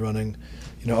you should be running,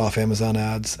 off Amazon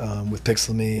ads with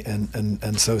Pixel.me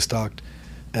and So Stocked.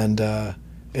 And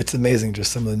it's amazing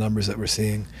just some of the numbers that we're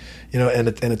seeing. And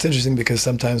it's interesting because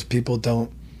sometimes people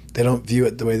don't view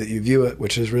it the way that you view it,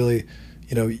 which is really,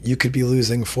 you could be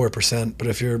losing 4%,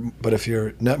 but if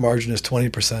your net margin is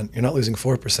 20%, you're not losing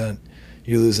 4%.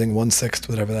 You're losing 1/6,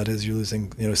 whatever that is. You're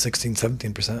losing, 16,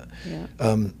 17%. Yeah.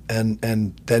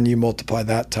 And then you multiply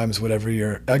that times whatever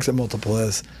your exit multiple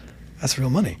is. That's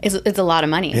real money. It's a lot of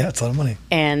money. Yeah, it's a lot of money.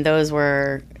 And those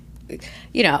were,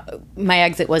 my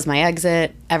exit was my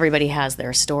exit. Everybody has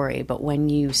their story. But when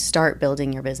you start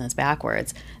building your business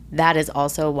backwards, that is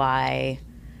also why,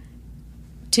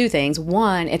 two things.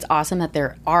 One, it's awesome that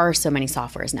there are so many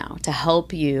softwares now to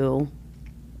help you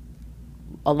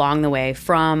along the way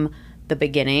from the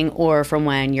beginning or from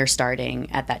when you're starting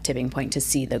at that tipping point to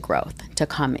see the growth to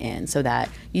come in so that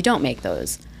you don't make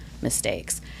those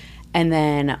mistakes. And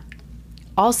then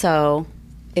also,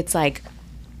 it's like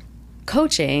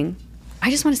coaching,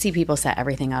 I just want to see people set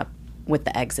everything up with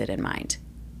the exit in mind.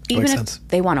 Even Makes if sense.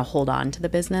 they want to hold on to the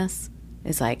business,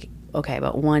 it's like, okay,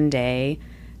 but one day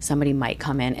somebody might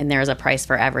come in and there's a price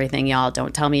for everything, y'all.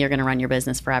 Don't tell me you're going to run your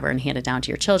business forever and hand it down to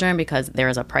your children, because there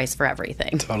is a price for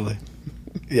everything. Totally.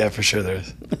 Yeah, for sure there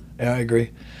is. Yeah, I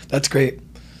agree. That's great.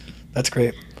 That's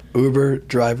great. Uber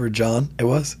driver John, it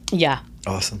was? Yeah.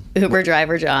 Awesome. Uber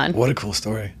driver John. What a cool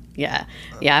story. Yeah.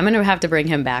 Yeah, I'm going to have to bring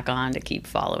him back on to keep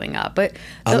following up. But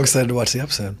I'm excited to watch the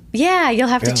episode. yeah, you'll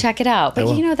have to check it out. I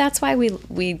But will. that's why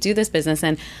we do this business,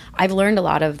 and I've learned a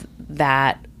lot of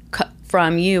that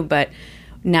from you, but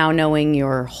now knowing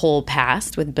your whole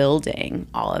past with building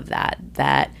all of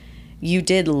that you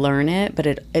did learn it, but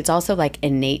it's also like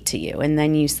innate to you. And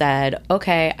then you said,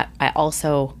 okay, I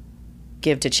also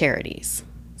give to charities.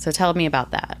 So tell me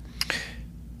about that.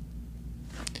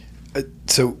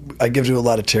 So I give to a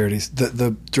lot of charities.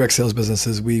 The direct sales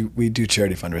businesses, we do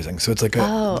charity fundraising. So it's like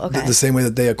the same way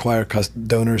that they acquire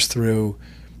donors through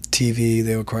TV,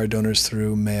 they acquire donors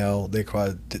through mail, they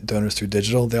acquire donors through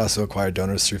digital, they also acquire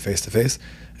donors through face-to-face.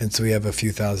 And so we have a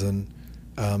few thousand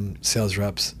sales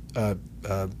reps,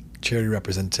 charity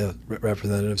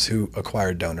representatives who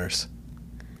acquire donors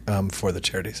for the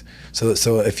charities.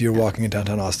 So if you're walking in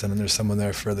downtown Austin and there's someone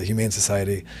there for the Humane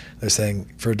Society, they're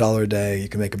saying for $1 a day you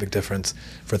can make a big difference.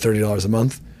 For $30 a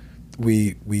month,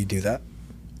 we do that.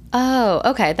 Oh,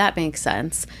 okay, that makes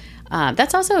sense.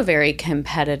 That's also very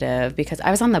competitive, because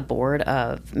I was on the board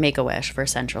of Make-A-Wish for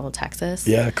Central Texas.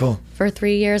 Yeah, cool. For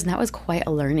 3 years, and that was quite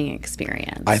a learning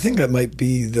experience. I think that might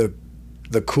be the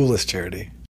coolest charity.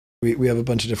 We have a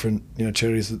bunch of different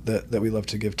charities that we love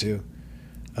to give to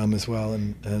as well,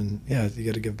 and yeah, you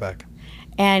got to give back.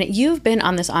 And you've been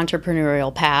on this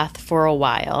entrepreneurial path for a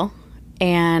while,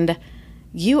 and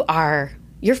you're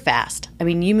fast. I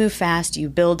mean, you move fast, you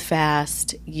build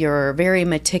fast, you're very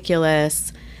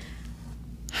meticulous.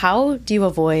 How do you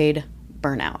avoid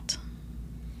burnout?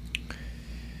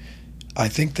 I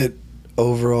think that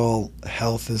overall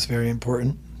health is very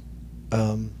important.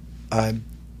 I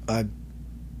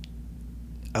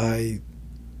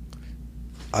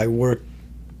work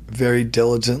very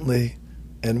diligently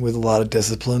and with a lot of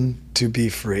discipline to be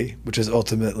free, which is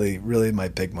ultimately really my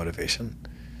big motivation.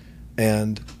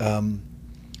 And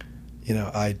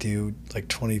I do like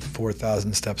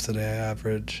 24,000 steps a day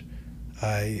average.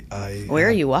 Where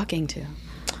are you walking to?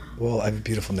 Well, I have a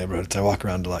beautiful neighborhood, so I walk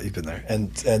around a lot. You've been there,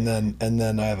 and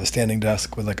then I have a standing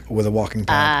desk with a walking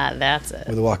pad. That's it.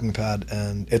 With a walking pad,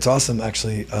 and it's awesome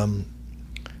actually.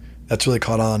 That's really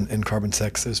caught on in Carbon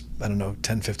 6. There's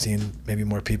 10, 15, maybe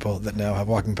more people that now have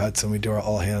walking pads, and we do our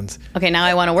all hands. Okay, now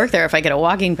I want to work there if I get a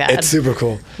walking pad. It's super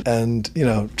cool, and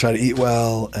try to eat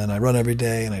well, and I run every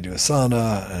day, and I do a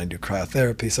sauna, and I do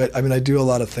cryotherapy. So I do a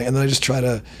lot of things, and then I just try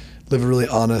to live a really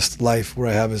honest life where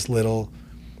I have as little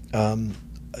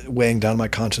weighing down my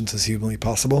conscience as humanly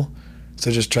possible.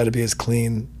 So just try to be as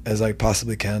clean as I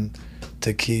possibly can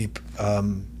to keep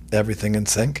everything in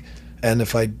sync. And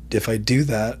if I do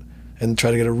that and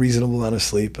try to get a reasonable amount of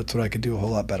sleep, that's what I could do a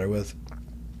whole lot better with.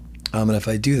 And if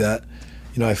I do that,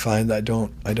 I find that I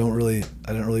don't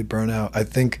really burn out. I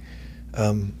think,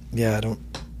 I don't,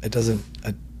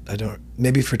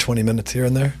 maybe for 20 minutes here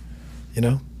and there,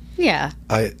 Yeah.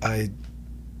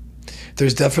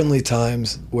 There's definitely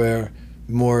times where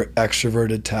more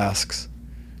extroverted tasks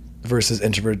versus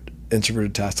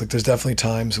introverted tasks. Like there's definitely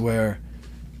times where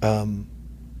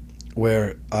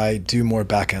I do more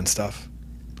back end stuff,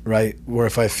 right? Where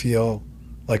if I feel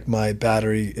like my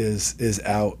battery is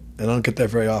out, and I don't get that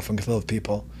very often because I love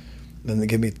people, and they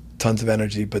give me tons of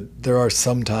energy. But there are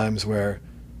some times where,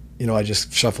 I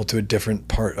just shuffle to a different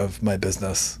part of my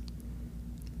business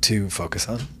to focus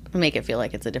on. Make it feel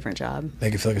like it's a different job.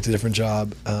 Make it feel like it's a different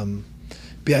job. But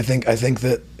yeah, I think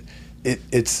that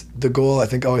it's the goal. I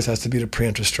think always has to be to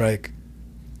preempt or strike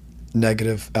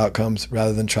negative outcomes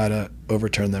rather than try to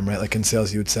overturn them, right? Like in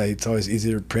sales, you would say it's always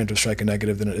easier to preempt or strike a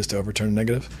negative than it is to overturn a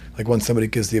negative. Like when somebody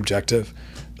gives the objection,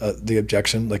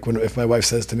 like if my wife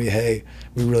says to me, "Hey,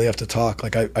 we really have to talk,"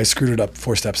 like I screwed it up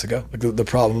 4 steps ago. Like the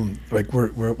problem, like we're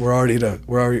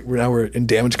in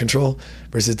damage control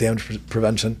versus damage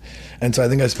prevention, and so I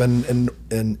think I spend an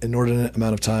inordinate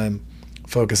amount of time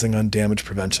focusing on damage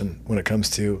prevention when it comes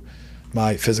to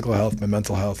my physical health, my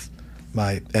mental health,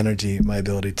 my energy, my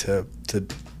ability to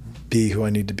be who I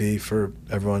need to be for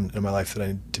everyone in my life that I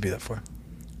need to be that for.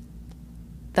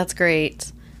 That's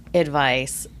great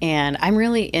advice. And I'm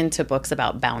really into books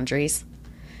about boundaries.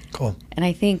 Cool. And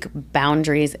I think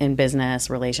boundaries in business,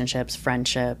 relationships,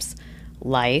 friendships,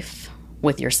 life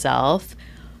with yourself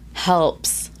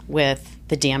helps with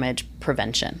the damage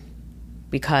prevention.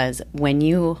 Because when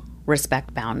you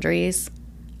respect boundaries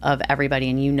of everybody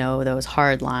and those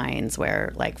hard lines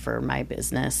where, like for my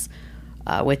business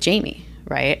with Jamie,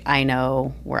 right? I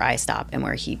know where I stop and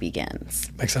where he begins.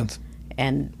 Makes sense.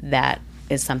 And that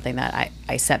is something that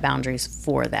I set boundaries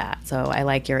for that. So I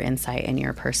like your insight and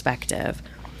your perspective.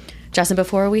 Justin,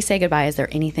 before we say goodbye, is there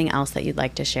anything else that you'd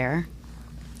like to share?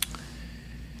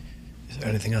 Is there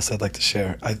anything else I'd like to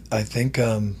share? I think,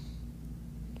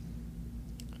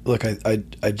 look, I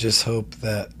just hope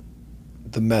that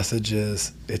the message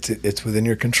is it's within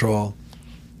your control.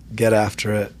 Get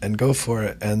after it and go for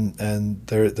it. And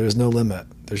there's no limit.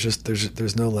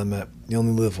 There's no limit. You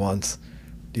only live once.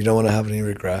 You don't want to have any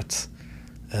regrets.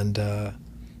 And I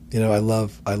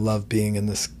love being in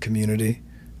this community.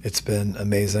 It's been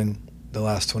amazing the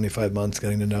last 25 months,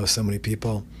 getting to know so many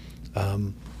people.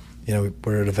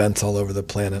 We're at events all over the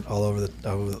planet, all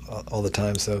the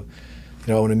time. So,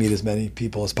 I want to meet as many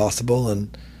people as possible,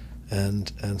 and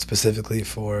specifically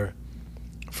for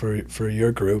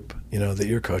your group, that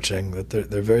you're coaching, that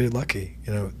they're very lucky.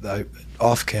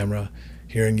 Off camera,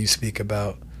 hearing you speak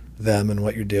about them and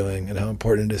what you're doing and how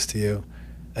important it is to you,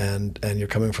 and you're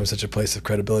coming from such a place of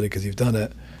credibility because you've done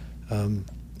it.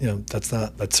 That's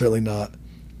certainly not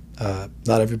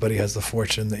everybody has the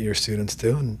fortune that your students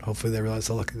do, and hopefully they realize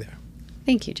how lucky they are.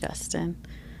 Thank you, Justin.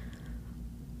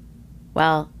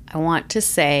 Well, I want to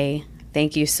say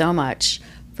thank you so much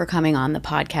for coming on the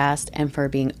podcast and for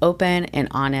being open and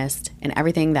honest in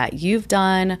everything that you've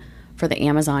done for the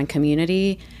Amazon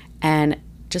community and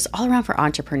just all around for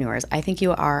entrepreneurs. I think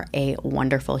you are a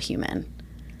wonderful human.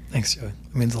 Thanks, Joey.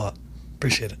 It means a lot.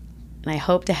 Appreciate it. And I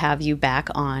hope to have you back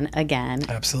on again.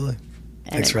 Absolutely.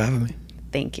 Thanks for having me.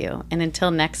 Thank you. And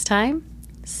until next time,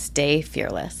 stay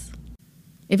fearless.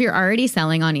 If you're already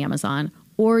selling on Amazon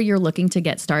or you're looking to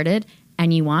get started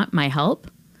and you want my help,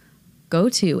 go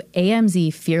to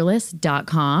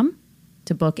amzfearless.com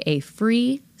to book a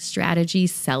free strategy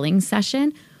selling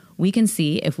session. We can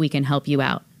see if we can help you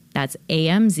out. That's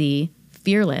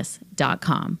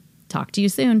amzfearless.com. Talk to you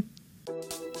soon.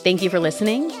 Thank you for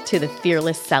listening to the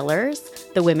Fearless Sellers,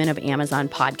 the Women of Amazon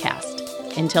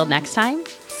podcast. Until next time,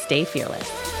 stay fearless.